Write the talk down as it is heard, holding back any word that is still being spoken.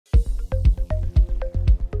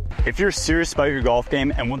If you're serious about your golf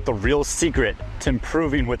game and want the real secret to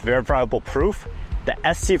improving with verifiable proof, the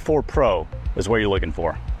Sc4 Pro is what you're looking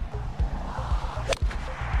for.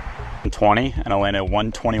 20 and I landed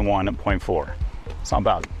 121.4. It's not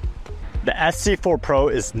bad. The Sc4 Pro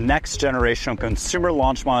is next generation consumer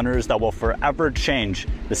launch monitors that will forever change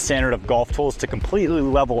the standard of golf tools to completely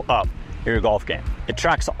level up your golf game. It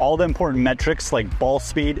tracks all the important metrics like ball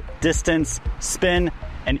speed, distance, spin,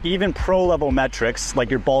 and even pro level metrics like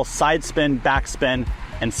your ball side spin, backspin,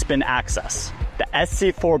 and spin access. The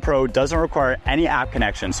Sc4 Pro doesn't require any app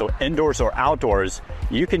connection, so indoors or outdoors,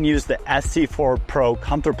 you can use the Sc4 Pro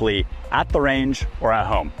comfortably at the range or at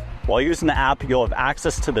home. While using the app, you'll have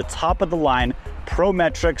access to the top of the line pro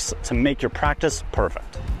metrics to make your practice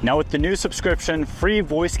perfect. Now with the new subscription free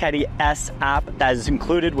VoiceCADDIE S app that is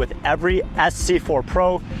included with every Sc4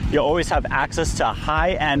 Pro, you'll always have access to a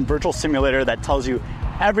high-end virtual simulator that tells you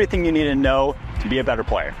everything you need to know to be a better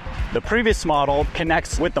player. The previous model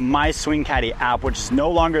connects with the MySwingCADDIE app, which is no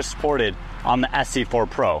longer supported on the Sc4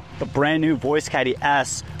 Pro. The brand new VoiceCADDIE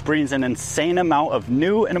S brings an insane amount of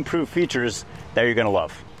new and improved features that you're gonna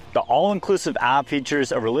love. The all-inclusive app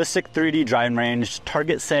features a realistic 3D driving range,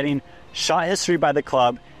 target setting, shot history by the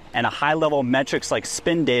club, and a high level of metrics like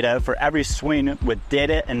spin data for every swing with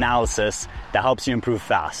data analysis that helps you improve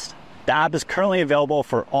fast. The app is currently available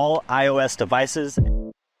for all iOS devices.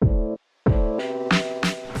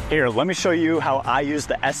 Here, let me show you how I use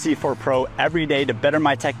the Sc4 Pro every day to better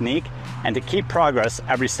my technique and to keep progress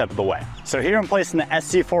every step of the way. So here I'm placing the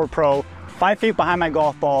Sc4 Pro 5 feet behind my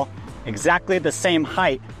golf ball, exactly the same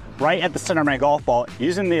height right at the center of my golf ball,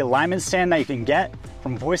 using the alignment stand that you can get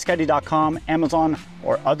from voicecaddy.com, Amazon,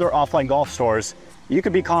 or other offline golf stores. You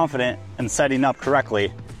can be confident in setting up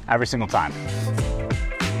correctly every single time.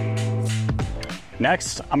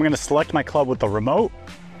 Next, I'm going to select my club with the remote,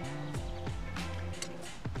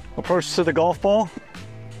 approach to the golf ball,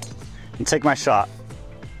 and take my shot.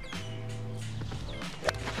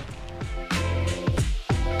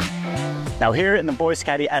 Now here in the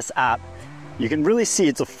VoiceCADDIE S app, you can really see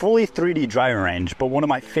it's a fully 3D driving range, but one of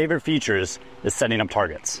my favorite features is setting up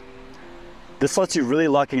targets. This lets you really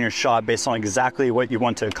lock in your shot based on exactly what you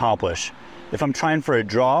want to accomplish. If I'm trying for a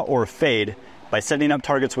draw or a fade, by setting up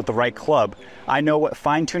targets with the right club, I know what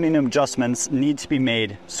fine-tuning adjustments need to be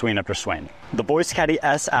made swing after swing. The VoiceCADDIE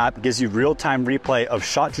S app gives you real-time replay of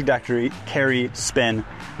shot trajectory, carry, spin,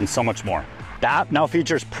 and so much more. The app now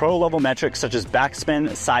features pro-level metrics such as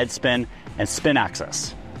backspin, side spin, and spin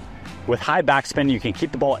access. With high backspin, you can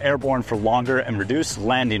keep the ball airborne for longer and reduce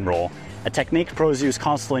landing roll, a technique pros use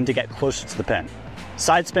constantly to get closer to the pin.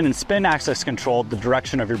 Side spin and spin access control the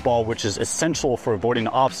direction of your ball, which is essential for avoiding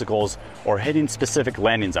obstacles or hitting specific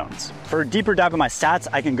landing zones. For a deeper dive in my stats,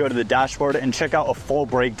 I can go to the dashboard and check out a full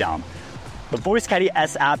breakdown. The VoiceCADDIE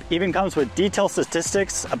S app even comes with detailed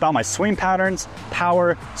statistics about my swing patterns,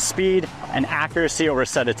 power, speed, and accuracy over a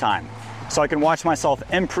set of time, so I can watch myself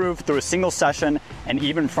improve through a single session and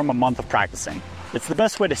even from a month of practicing. It's the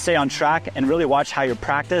best way to stay on track and really watch how your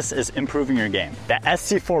practice is improving your game. The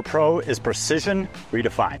Sc4 Pro is precision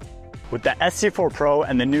redefined. With the Sc4 Pro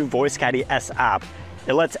and the new VoiceCADDIE S app,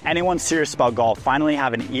 it lets anyone serious about golf finally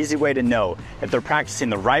have an easy way to know if they're practicing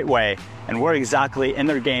the right way and where exactly in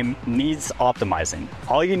their game needs optimizing.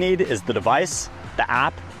 All you need is the device, the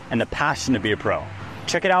app, and the passion to be a pro.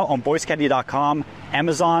 Check it out on voicecaddy.com,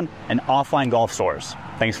 Amazon, and offline golf stores.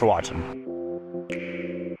 Thanks for watching.